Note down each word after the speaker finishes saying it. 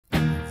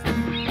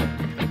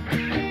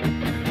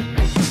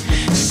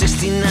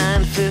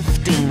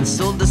$69.15,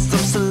 sold to some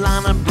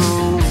Solana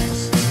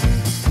bros.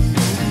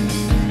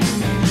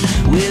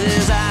 With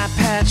his eye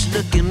patch,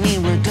 look at me,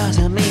 what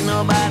doesn't mean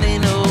nobody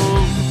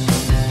knows.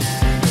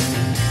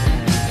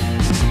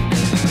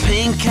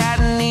 Pink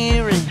cotton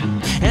earring,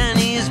 and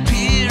he's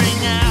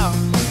peering out.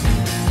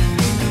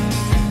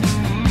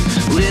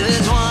 With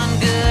his one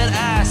good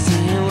eye,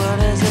 saying, what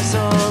is this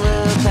all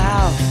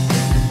about?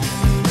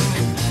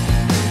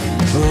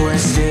 Oh, and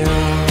still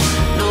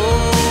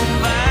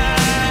nobody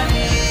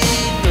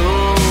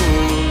knows.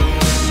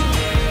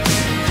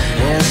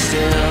 And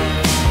still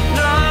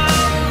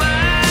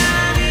nobody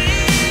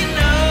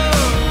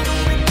knows.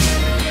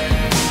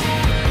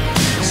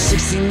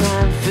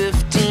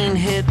 69.15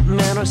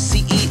 hitman or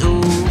CEO.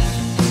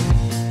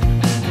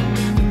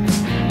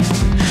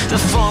 The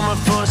former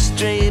for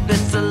stray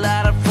bits, the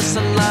latter for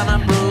Solana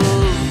bros.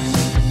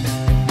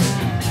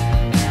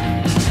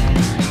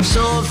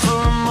 Sold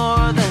for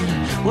more than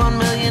 $1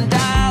 million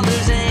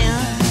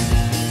and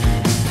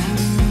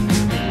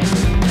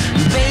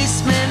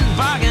basement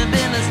bargain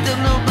bin and still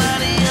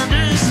nobody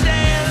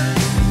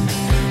understands.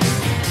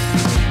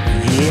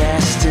 Yeah,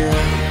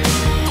 still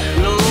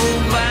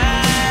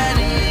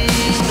nobody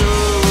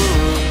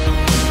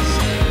knows.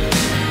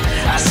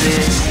 I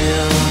said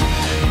still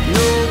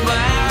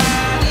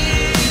nobody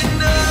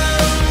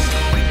knows.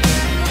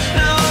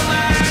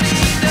 Nobody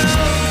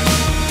knows.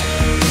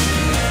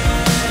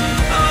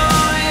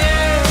 Oh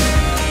yeah.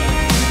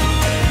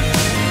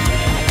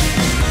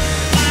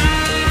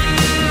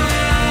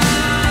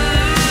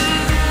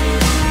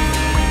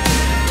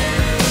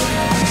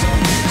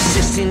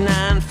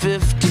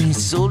 69.50,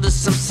 sold to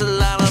some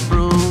Solana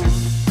bros.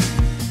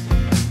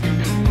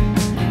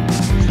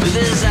 With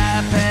his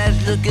iPad,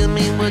 look at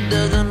me, what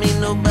doesn't mean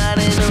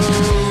nobody knows.